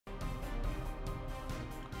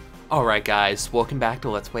Alright guys, welcome back to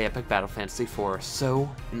Let's Play Epic Battle Fantasy 4. So,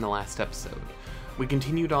 in the last episode, we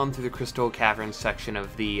continued on through the Crystal Cavern section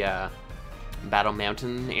of the Battle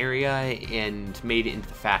Mountain area and made it into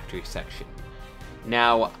the factory section.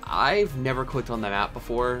 Now, I've never clicked on the map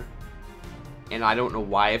before, and I don't know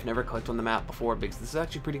why I've never clicked on the map before, because this is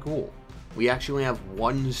actually pretty cool. We actually have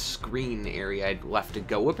one screen area left to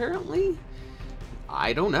go, apparently?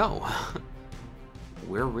 I don't know.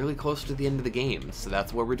 We're really close to the end of the game, so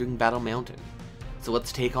that's why we're doing Battle Mountain. So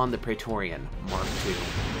let's take on the Praetorian Mark II.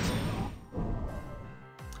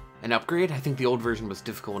 An upgrade? I think the old version was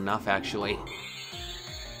difficult enough, actually.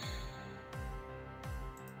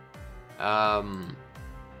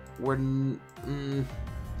 We're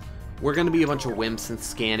gonna be a bunch of wimps and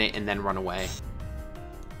scan it and then run away.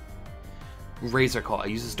 Razor Claw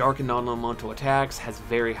uses dark and non-elemental attacks, has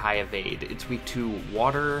very high evade. It's weak to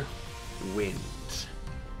water, wind.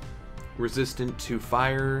 Resistant to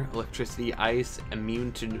fire, electricity, ice,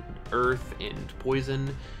 immune to earth and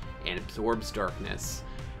poison, and absorbs darkness.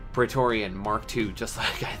 Praetorian Mark II, just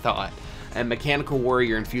like I thought. A mechanical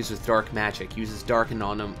warrior infused with dark magic, uses dark and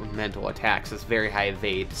non-elemental attacks, has very high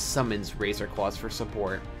evade, summons Razor Claws for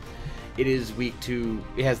support. It is weak to...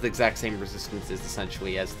 it has the exact same resistances,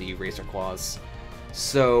 essentially, as the Razor Claws.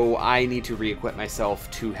 So I need to re-equip myself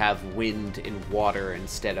to have wind and water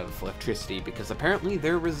instead of electricity, because apparently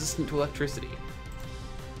they're resistant to electricity.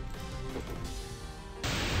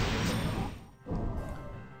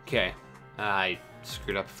 Okay, I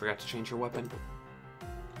screwed up, forgot to change your weapon.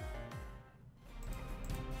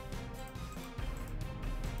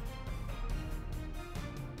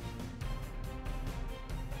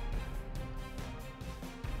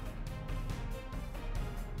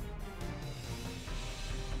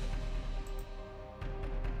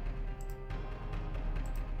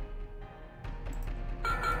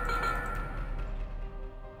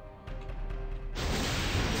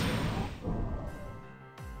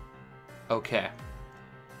 Okay,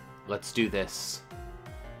 let's do this.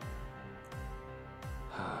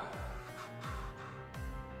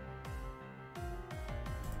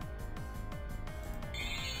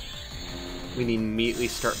 We need to immediately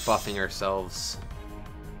start buffing ourselves.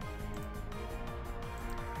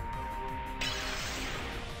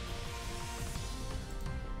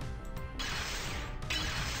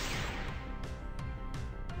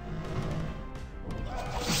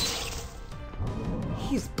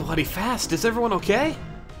 He's bloody fast. Is everyone okay?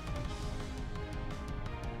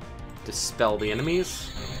 Dispel the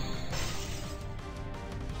enemies.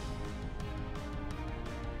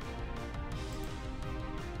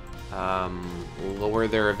 Lower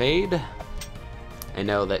their evade. I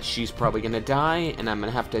know that she's probably gonna die, and I'm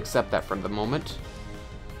gonna have to accept that for the moment.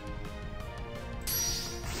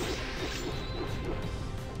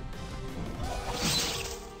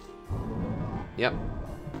 Yep.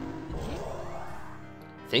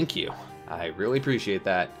 Thank you. I really appreciate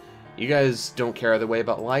that. You guys don't care either way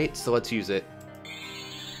about light, so let's use it.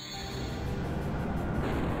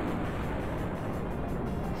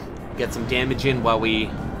 Get some damage in while we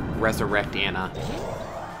resurrect Anna.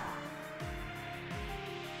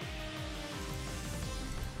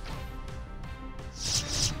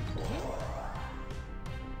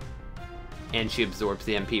 And she absorbs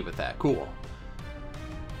the MP with that. Cool.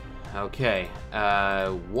 Okay.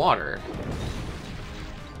 Water.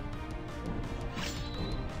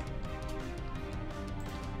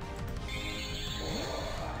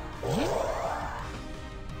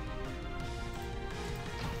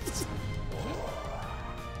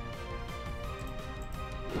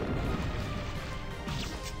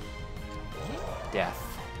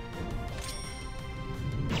 Death.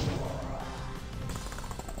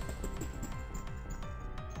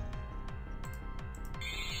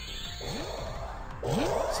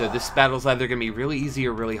 So this battle's either gonna be really easy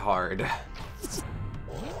or really hard.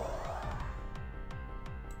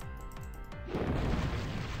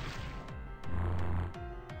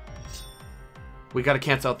 We gotta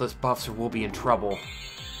cancel out those buffs or we'll be in trouble.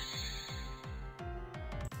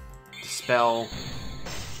 Dispel.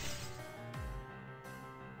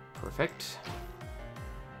 Perfect.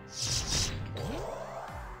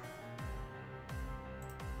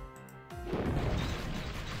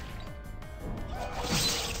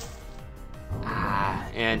 Ah,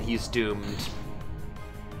 and he's doomed.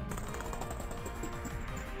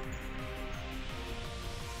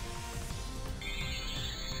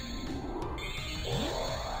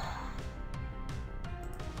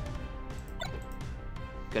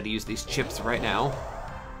 Gotta use these chips right now.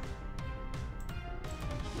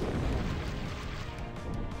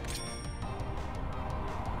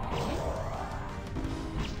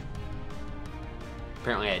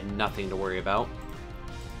 Apparently I had nothing to worry about.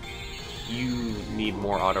 You need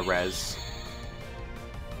more auto-res.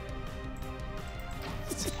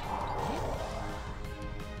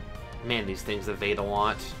 Man, these things evade a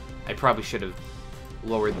lot. I probably should have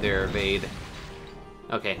lowered their evade.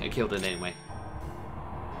 Okay, I killed it anyway.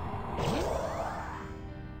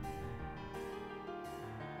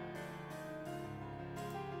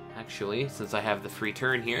 Actually, since I have the free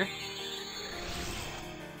turn here.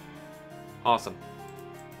 Awesome.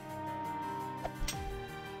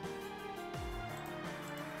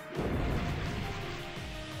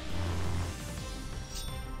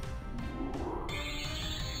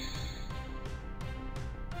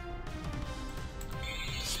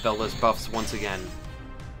 Spell those buffs once again.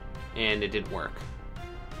 And it didn't work.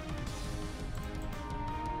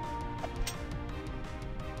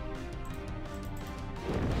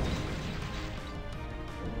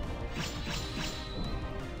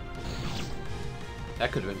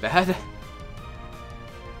 That could have been bad.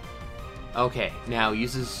 Okay, now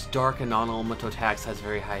uses dark and non-elemental attacks, has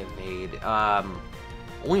very high evade.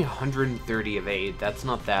 Only 130 evade. That's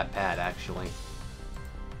not that bad, actually.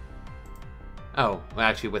 Oh, well,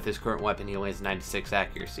 actually, with his current weapon, he only has 96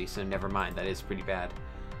 accuracy, so never mind. That is pretty bad.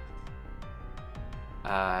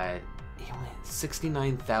 He only has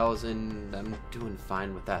 69,000. I'm doing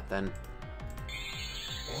fine with that, then.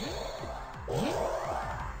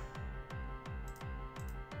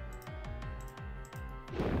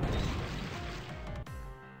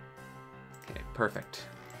 Okay, perfect.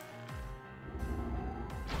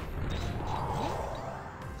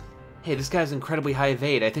 Hey, this guy's incredibly high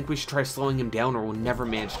evade. I think we should try slowing him down or we'll never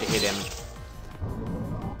manage to hit him.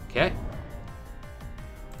 Okay.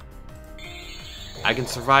 I can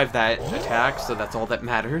survive that attack, so that's all that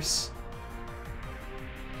matters.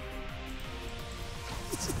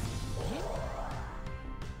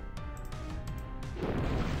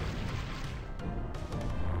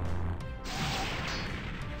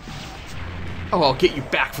 Oh, I'll get you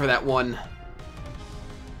back for that one.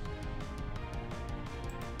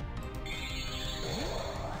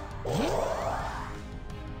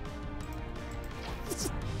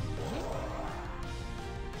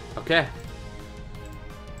 Okay.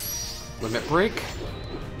 Limit break.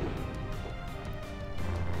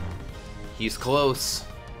 He's close.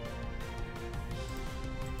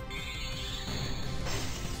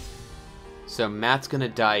 So Matt's gonna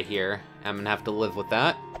die here. I'm gonna have to live with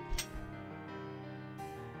that.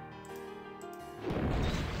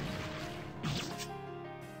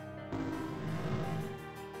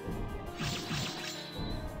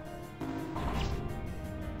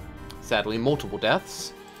 Sadly, multiple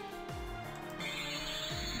deaths.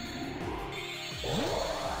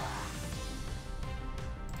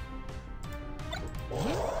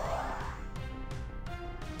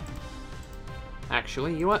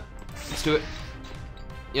 Actually, you know what? Let's do it.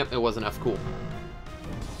 Yep, it was enough. Cool.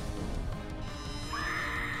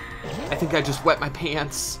 I think I just wet my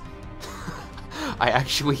pants. I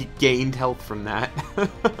actually gained health from that.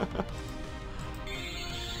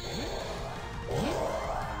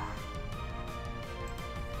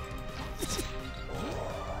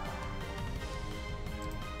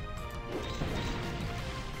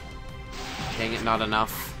 Dang it, not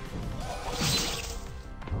enough.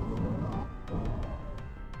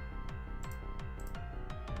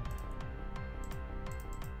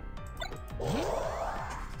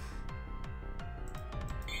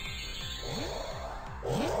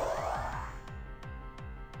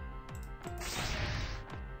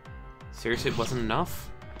 Seriously, it wasn't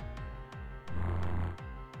enough?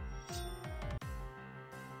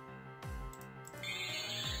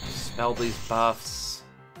 Spell these buffs.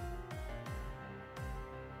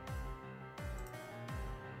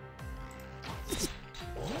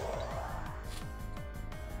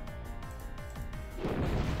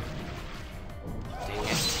 Dang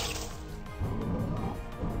it.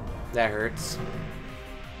 That hurts.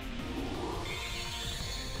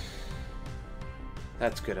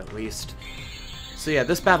 That's good, at least. So yeah,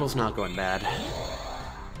 this battle's not going bad.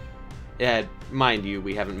 Yeah, mind you,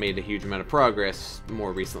 we haven't made a huge amount of progress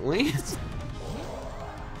more recently.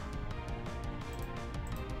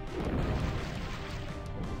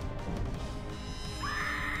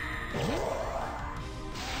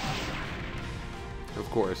 Of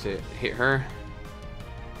course, it hit her.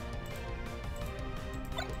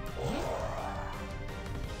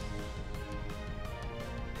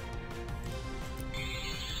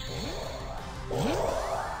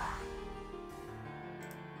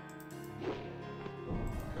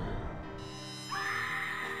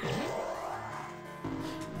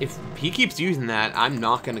 If he keeps using that, I'm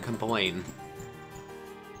not going to complain.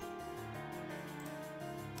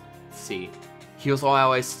 see. Heals all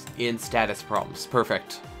allies in status problems.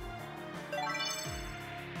 Perfect.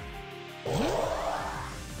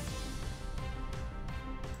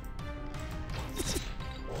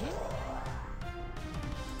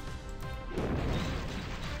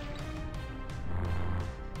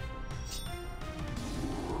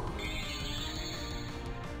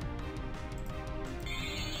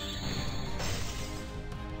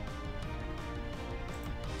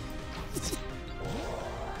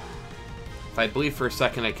 If I believe for a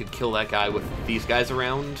second I could kill that guy with these guys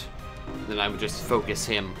around, then I would just focus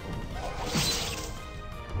him.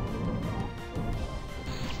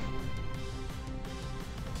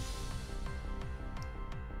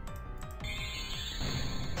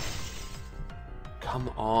 Come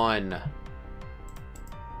on.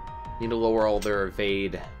 Need to lower all their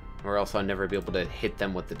evade, or else I'll never be able to hit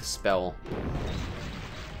them with the dispel.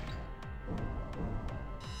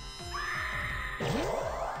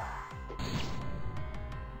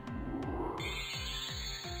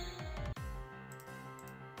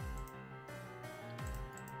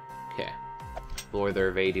 Okay. Lower their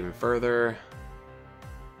evade even further.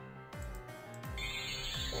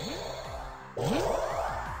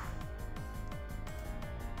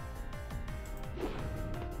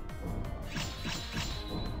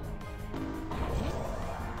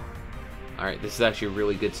 Alright, this is actually a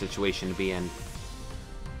really good situation to be in.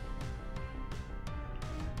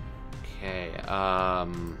 Okay, I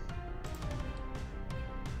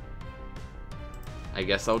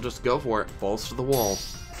guess I'll just go for it. Balls to the wall.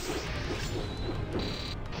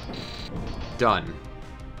 Done.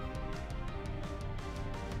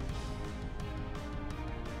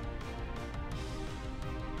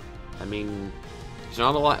 I mean, there's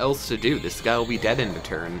not a lot else to do. This guy will be dead in a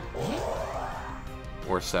turn.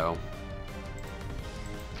 Or so.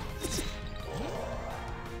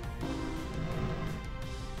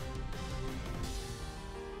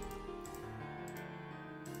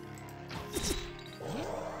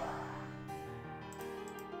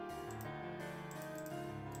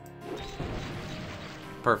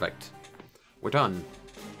 Perfect. We're done.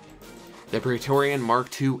 The Praetorian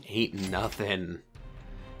Mark II ain't nothing.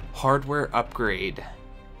 Hardware upgrade.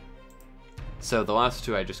 So the last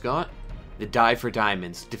two I just got. The Die for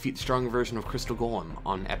Diamonds. Defeat the stronger version of Crystal Golem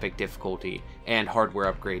on epic difficulty. And hardware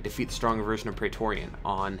upgrade. Defeat the stronger version of Praetorian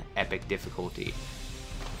on epic difficulty.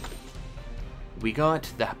 We got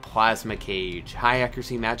the Plasma Cage. High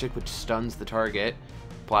accuracy magic which stuns the target.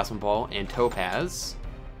 Plasma Ball and Topaz.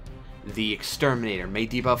 The Exterminator may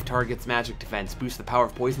debuff target's magic defense, boost the power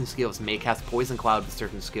of poison skills, may cast Poison Cloud with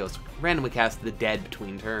certain skills, randomly cast the dead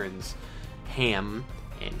between turns. Ham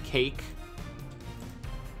and Cake.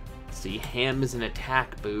 See, Ham is an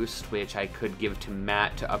attack boost, which I could give to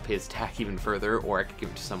Matt to up his attack even further, or I could give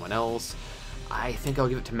it to someone else. I think I'll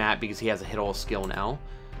give it to Matt because he has a hit all skill now.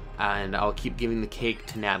 And I'll keep giving the Cake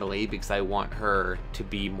to Natalie because I want her to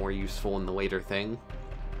be more useful in the later thing.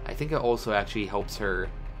 I think it also actually helps her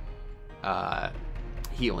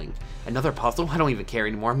healing. Another puzzle? I don't even care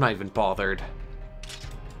anymore. I'm not even bothered.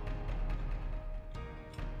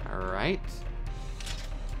 Alright.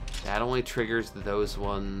 That only triggers those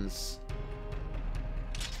ones.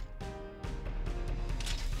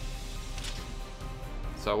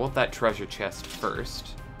 So I want that treasure chest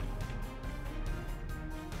first.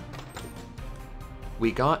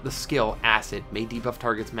 We got the skill Acid. May debuff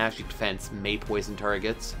targets magic defense, may poison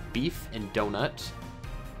targets. Beef and Donut.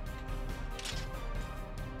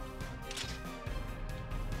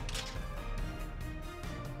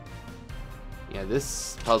 Yeah,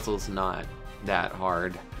 this puzzle's not that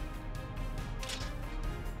hard.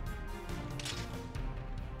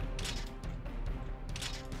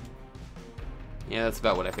 Yeah, that's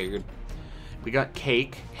about what I figured. We got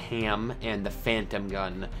Cake, Ham, and the Phantom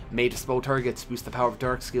Gun. May dispel targets, boost the power of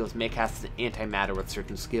dark skills, may cast antimatter with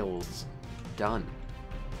certain skills. Done.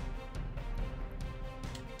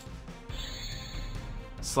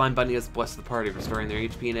 Slime Bunny has blessed the party, restoring their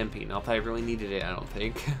HP and MP. Not that I really needed it, I don't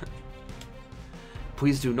think.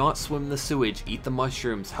 Please do not swim in the sewage, eat the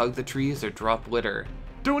mushrooms, hug the trees, or drop litter.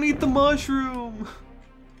 Don't eat the mushroom!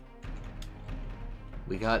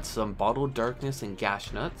 We got some Bottled Darkness and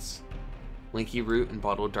Gash Nuts. Linky Root and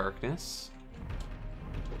Bottled Darkness.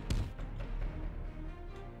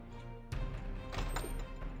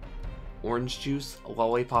 Orange Juice,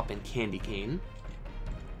 Lollipop, and Candy Cane.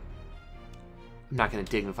 I'm not going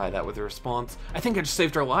to dignify that with a response. I think I just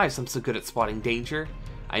saved our lives. I'm so good at spotting danger.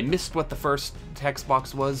 I missed what the first text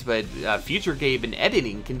box was, but Future Gabe in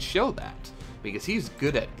editing can show that. Because he's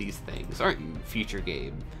good at these things, aren't you, Future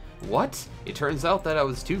Gabe? What? It turns out that I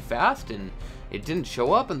was too fast and it didn't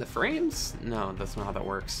show up in the frames? No, that's not how that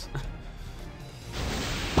works.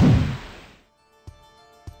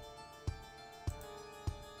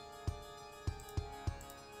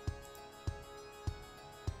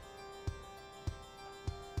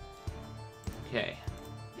 Okay.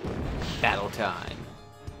 Battle time.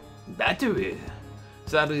 Battle.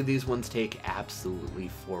 Sadly, these ones take absolutely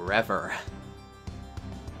forever.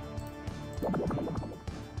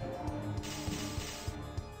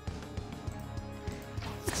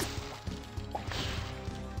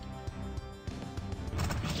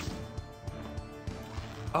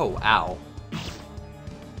 Oh, ow.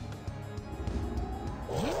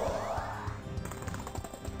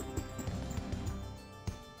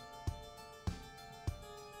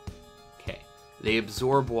 Okay. They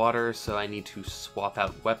absorb water, so I need to swap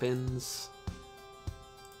out weapons.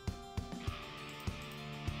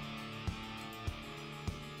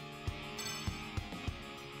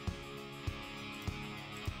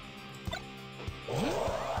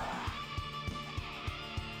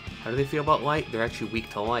 How do they feel about light? They're actually weak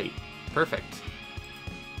to light. Perfect.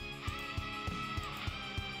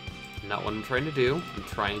 Not what I'm trying to do. I'm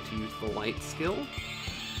trying to use the light skill.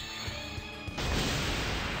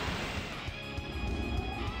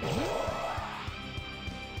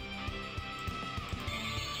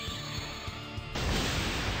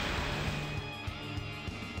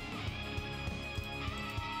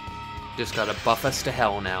 Just gotta buff us to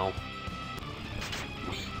hell now.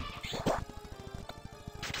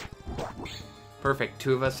 Perfect.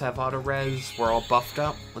 2 of us have auto res. We're all buffed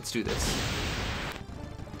up. Let's do this.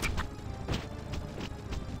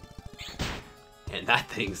 And that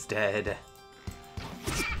thing's dead.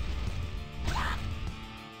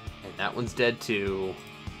 And that one's dead too.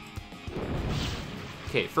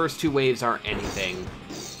 Okay, first 2 waves aren't anything.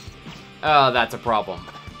 Oh, that's a problem.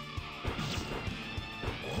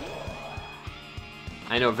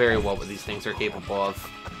 I know very well what these things are capable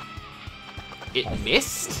of. It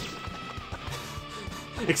missed?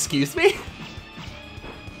 Excuse me?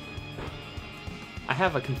 I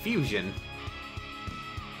have a confusion.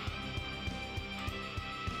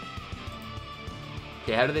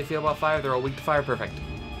 Okay, how do they feel about fire? They're all weak to fire. Perfect.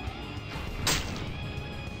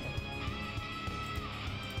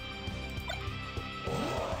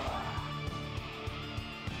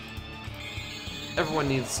 Everyone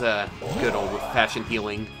needs good old-fashioned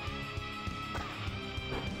healing.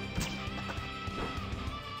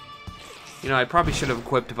 You know, I probably should have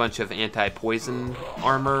equipped a bunch of anti-poison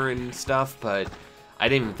armor and stuff, but I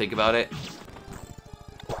didn't even think about it.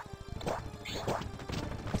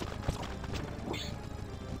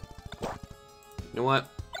 You know what?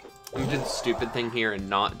 I'm gonna do the stupid thing here and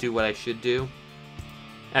not do what I should do.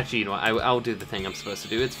 Actually, you know what? I'll do the thing I'm supposed to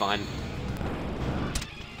do. It's fine.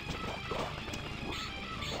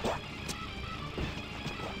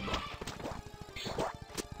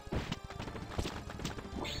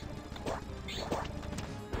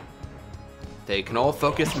 They can all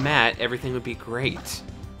focus Matt, everything would be great.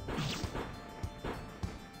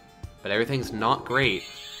 But everything's not great.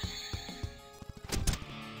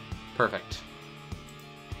 Perfect.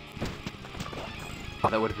 Oh,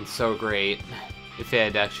 that would have been so great if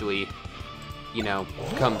it had actually, you know,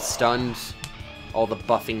 come stunned. All the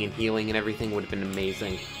buffing and healing and everything would have been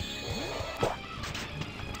amazing.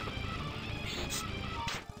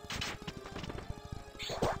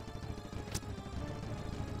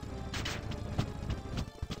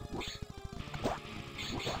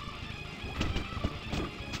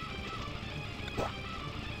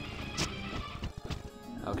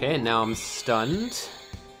 Okay, and now I'm stunned.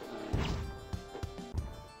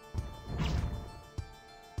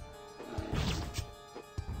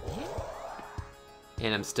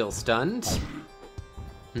 And I'm still stunned.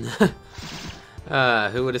 Who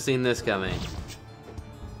would have seen this coming?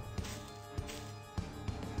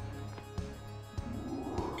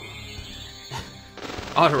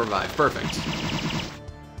 Auto revive, perfect.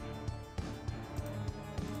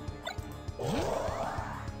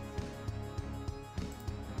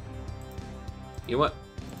 You know what?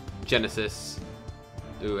 Genesis.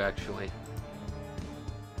 Ooh, actually.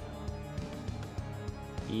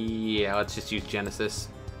 Yeah, let's just use Genesis.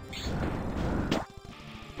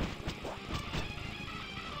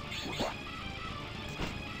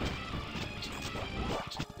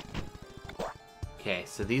 Okay,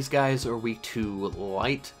 so these guys are weak to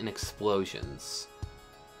light and explosions.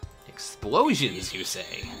 Explosions, you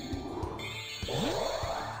say?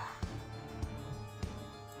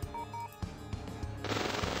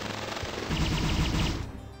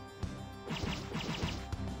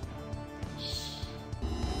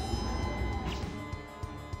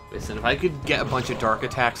 Listen, if I could get a bunch of dark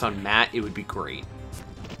attacks on Matt, it would be great.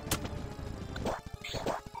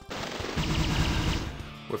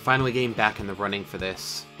 We're finally getting back in the running for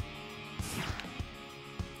this.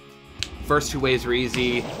 First 2 waves were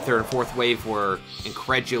easy. 3rd and 4th wave were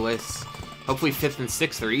incredulous. Hopefully 5th and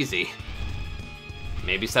 6th are easy.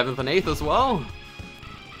 Maybe 7th and 8th as well.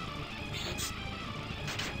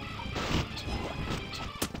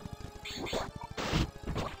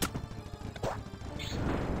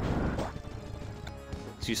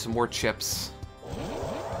 Let's use some more chips.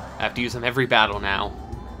 I have to use them every battle now.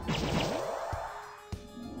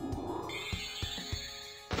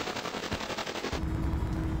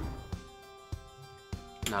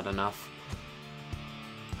 Not enough.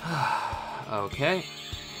 Okay.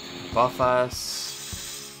 Buff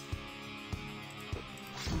us.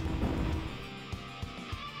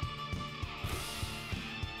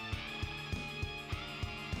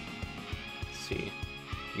 Let's see.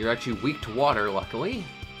 You're actually weak to water, luckily.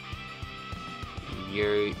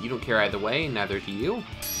 You don't care either way, neither do you.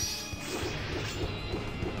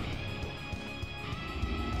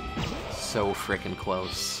 So frickin'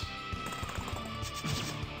 close.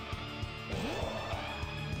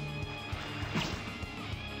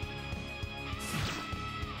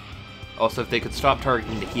 Also, if they could stop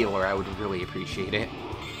targeting the healer, I would really appreciate it.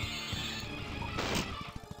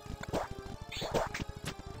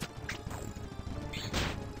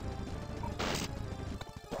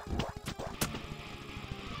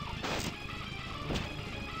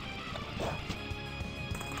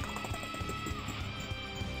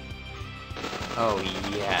 Oh,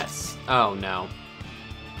 yes. Oh, no.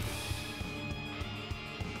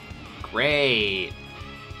 Great.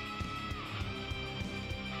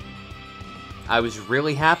 I was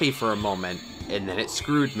really happy for a moment, and then it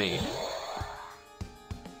screwed me.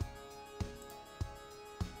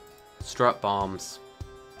 Strut bombs.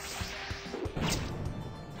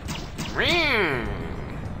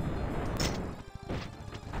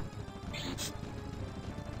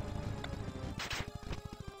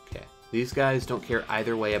 Okay, these guys don't care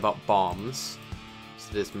either way about bombs.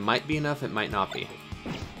 So this might be enough, it might not be.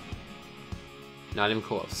 Not even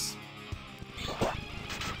close.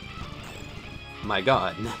 My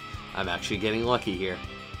god, I'm actually getting lucky here.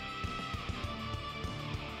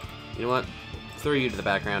 You know what? Throw you to the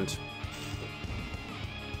background.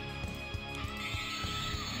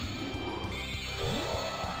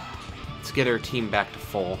 Let's get our team back to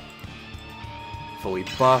full. Fully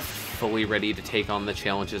buffed, fully ready to take on the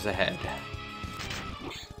challenges ahead.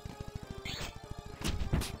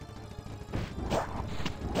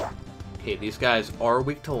 Okay, these guys are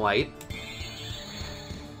weak to light.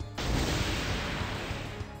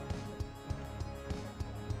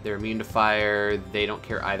 They're immune to fire. They don't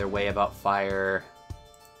care either way about fire.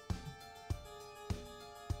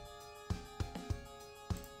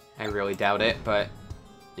 I really doubt it, but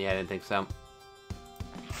yeah, I didn't think so.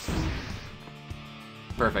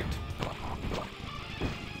 Perfect.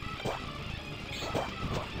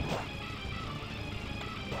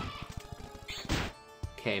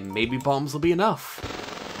 Okay, maybe bombs will be enough.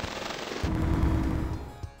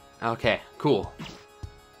 Okay, cool.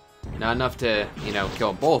 Not enough to, you know,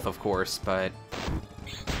 kill both, of course, but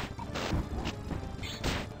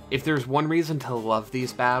if there's one reason to love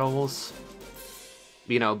these battles,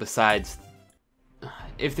 you know, besides,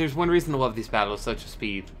 if there's one reason to love these battles, so just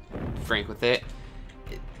be frank with it,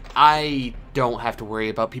 I don't have to worry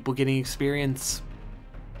about people getting experience.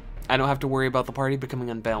 I don't have to worry about the party becoming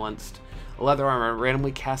unbalanced. Leather armor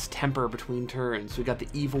randomly casts temper between turns. We got the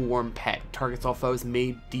evil warm pet. Targets all foes,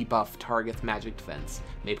 may debuff targets magic defense.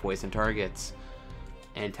 May poison targets.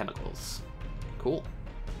 And tentacles. Cool.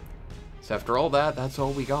 So after all that, that's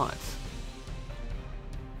all we got.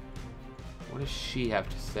 What does she have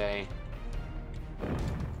to say?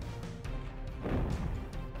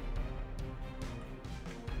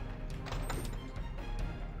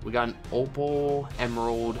 We got an opal,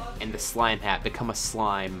 emerald, and the slime hat. Become a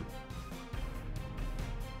slime.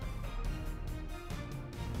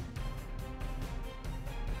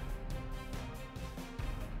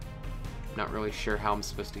 Not really sure how I'm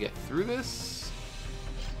supposed to get through this.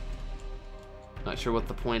 Not sure what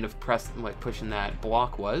the point of pushing that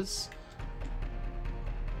block was.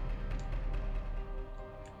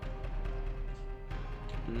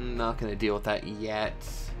 Not gonna deal with that yet.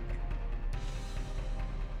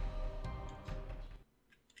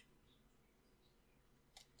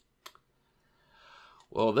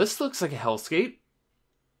 Well, this looks like a hellscape.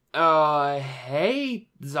 Hey,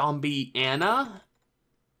 zombie Anna.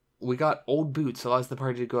 We got old boots, allows the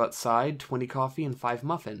party to go outside, 20 coffee, and 5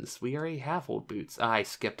 muffins. We already have old boots. I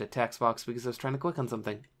skipped a text box because I was trying to click on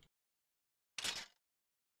something.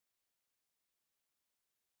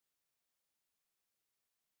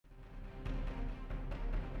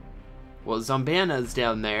 Well, Zombana's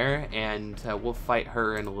down there, and we'll fight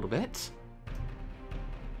her in a little bit.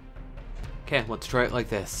 Okay, let's try it like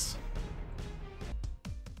this.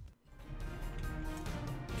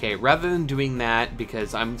 Okay, rather than doing that,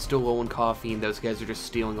 because I'm still low on coffee and those guys are just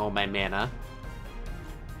stealing all my mana.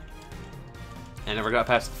 I never got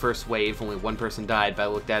past the first wave, only one person died, but I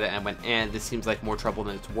looked at it and I went, this seems like more trouble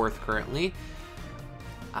than it's worth currently.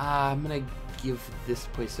 I'm gonna give this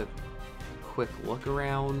place a quick look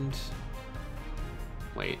around.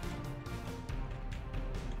 Wait.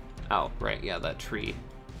 Oh, right, yeah, that tree.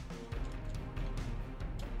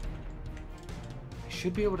 I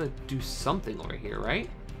should be able to do something over here, right?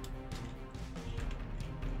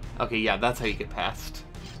 Okay, yeah, that's how you get past.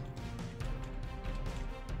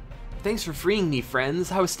 Thanks for freeing me,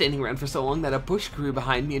 friends. I was standing around for so long that a bush grew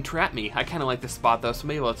behind me and trapped me. I kind of like this spot, though, so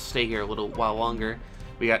maybe let's stay here a little while longer.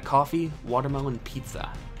 We got coffee, watermelon,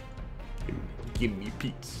 pizza. Give me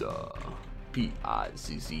pizza.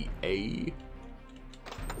 P-I-Z-Z-A.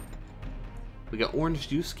 We got orange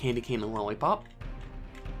juice, candy cane, and lollipop.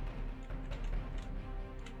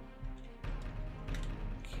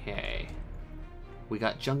 Okay. We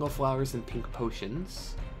got jungle flowers and pink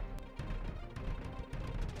potions.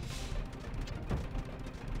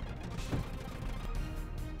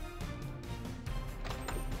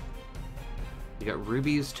 We got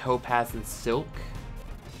rubies, topaz, and silk.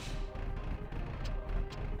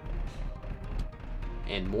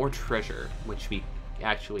 And more treasure, which we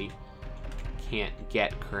actually can't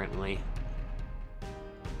get currently.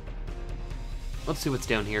 Let's see what's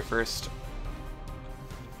down here first.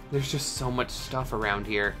 There's just so much stuff around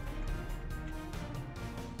here.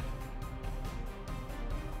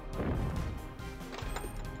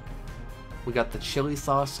 We got the chili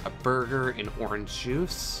sauce, a burger, and orange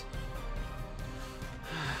juice.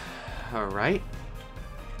 Alright.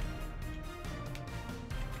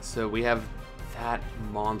 So we have that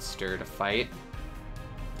monster to fight.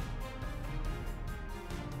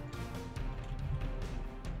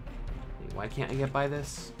 Wait, why can't I get by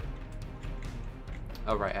this?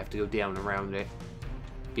 Oh right, I have to go down and around it.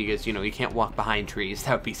 Because, you know, you can't walk behind trees.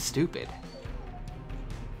 That would be stupid.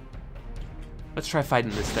 Let's try fighting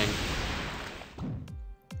this thing.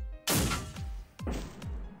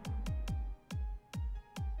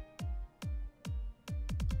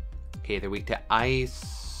 Okay, they're weak to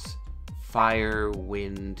ice, fire,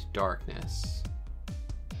 wind, darkness.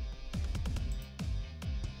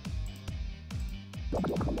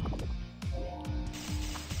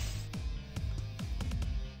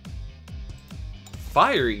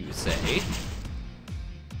 Fire, you say?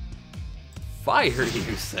 Fire,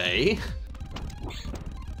 you say?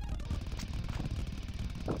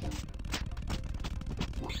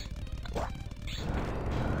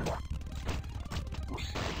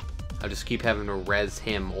 I'll just keep having to res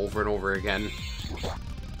him over and over again.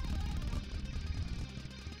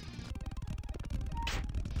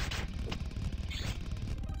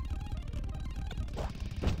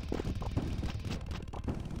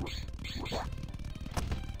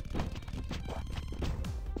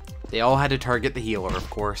 They all had to target the healer, of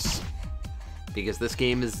course, because this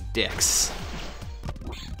game is dicks.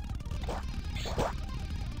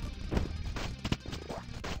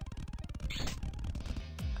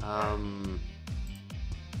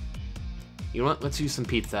 You know what? Let's use some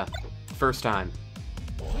pizza. First time.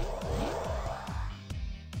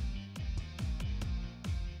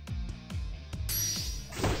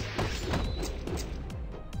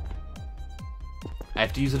 I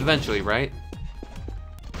have to use it eventually, right?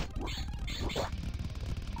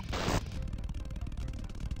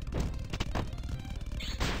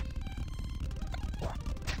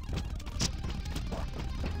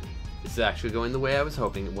 This is actually going the way I was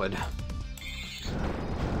hoping it would.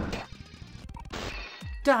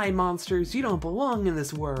 Die, monsters! You don't belong in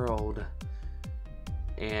this world!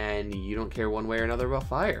 And you don't care one way or another about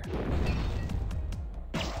fire.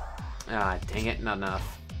 Ah, dang it, not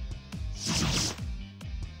enough.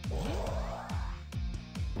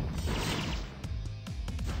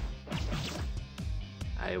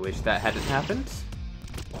 I wish that hadn't happened.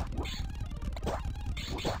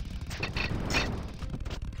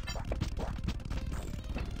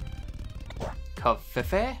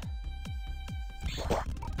 Kafefe?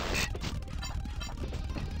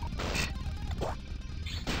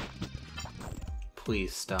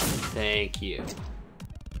 Please stop. Thank you.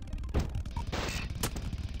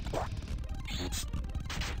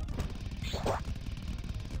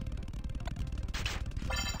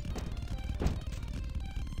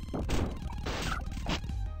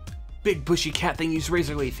 Big bushy cat thing used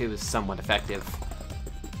razor leaf. It was somewhat effective.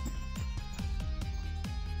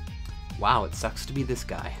 Wow, it sucks to be this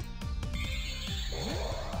guy.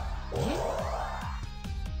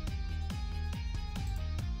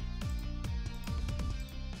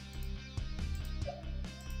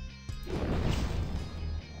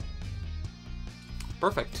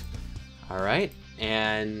 Perfect. Alright,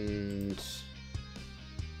 and...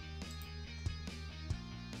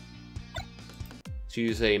 let's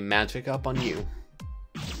use a magic up on you.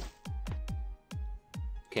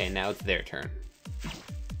 Okay, now it's their turn.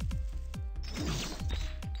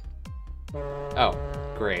 Oh,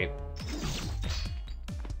 great.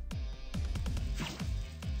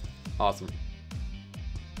 Awesome.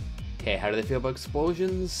 Okay, how do they feel about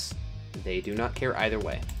explosions? They do not care either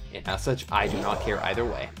way. And as such, I do not care either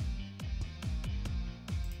way.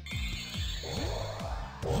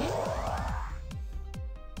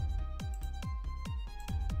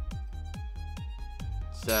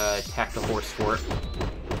 Let's attack the horse for it.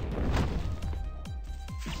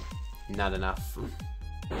 Not enough.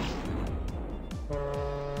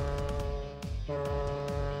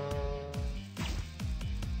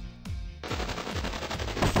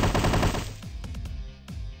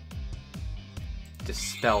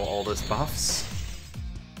 Dispel all those buffs,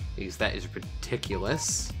 because that is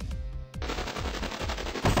ridiculous.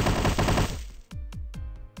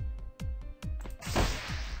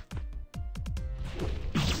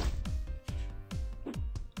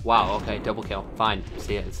 Wow, okay, double kill. Fine.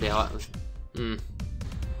 See how it...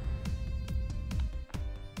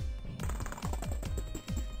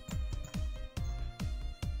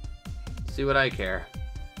 See what I care.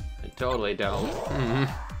 I totally don't.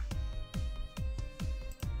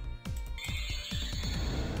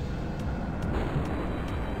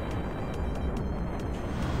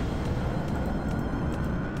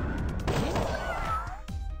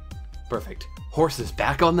 Perfect. Horse is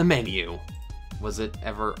back on the menu. Was it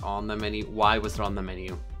ever on the menu? Why was it on the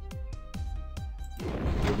menu?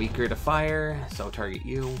 You're weaker to fire, so I'll target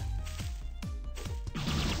you.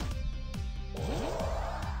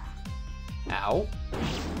 Ow.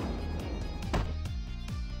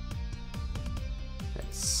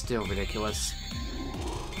 That's still ridiculous.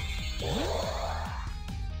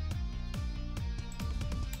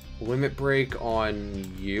 Limit break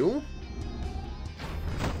on you?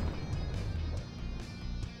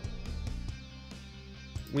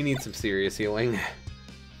 We need some serious healing.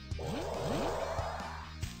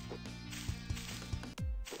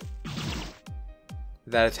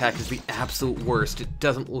 That attack is the absolute worst. It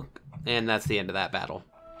doesn't look... and that's the end of that battle.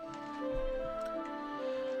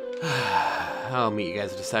 I'll meet you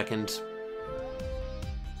guys in a second.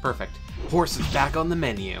 Perfect. Horse is back on the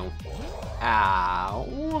menu.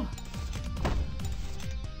 Ow.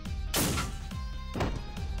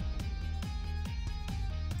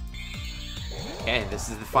 Okay, this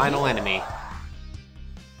is the final enemy.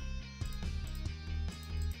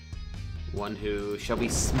 One who shall be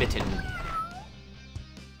smitten.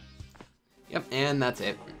 Yep, and that's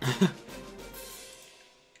it.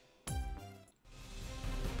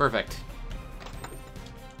 Perfect.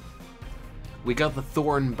 We got the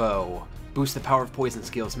Thorn Bow. Boost the power of poison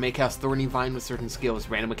skills. May cast Thorny Vine with certain skills.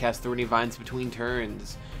 Randomly cast Thorny Vines between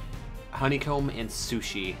turns. Honeycomb and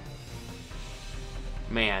Sushi.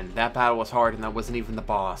 Man, that battle was hard and that wasn't even the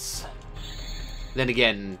boss. Then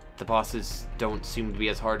again, the bosses don't seem to be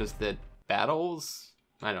as hard as the battles?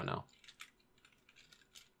 I don't know.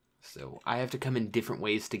 So, I have to come in different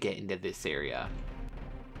ways to get into this area.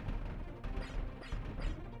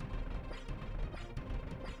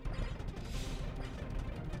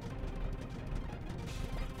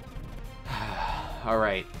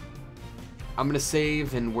 Alright. I'm gonna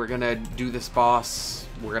save and we're gonna do this boss.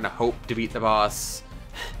 We're gonna hope to beat the boss.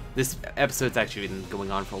 This episode's actually been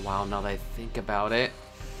going on for a while now that I think about it.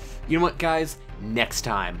 You know what, guys? Next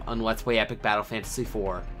time on Let's Play Epic Battle Fantasy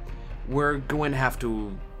 4, we're going to have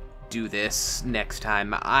to do this next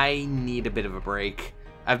time. I need a bit of a break.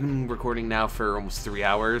 I've been recording now for almost 3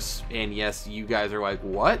 hours, and yes, you guys are like,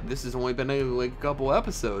 what? This has only been like a couple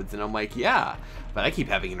episodes, and I'm like, yeah, but I keep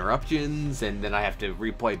having interruptions, and then I have to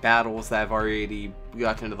replay battles that I've already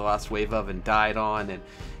gotten into the last wave of and died on, and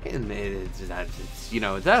it's you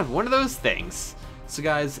know, that's one of those things. So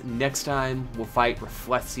guys, next time we'll fight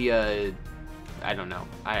Reflexia. I don't know.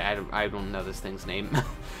 I don't know this thing's name.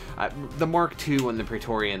 The Mark II and the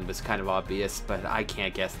Praetorian was kind of obvious, but I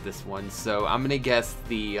can't guess this one. So I'm gonna guess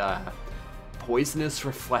the Poisonous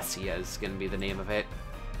Reflexia is gonna be the name of it.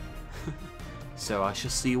 So I shall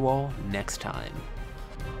see you all next time.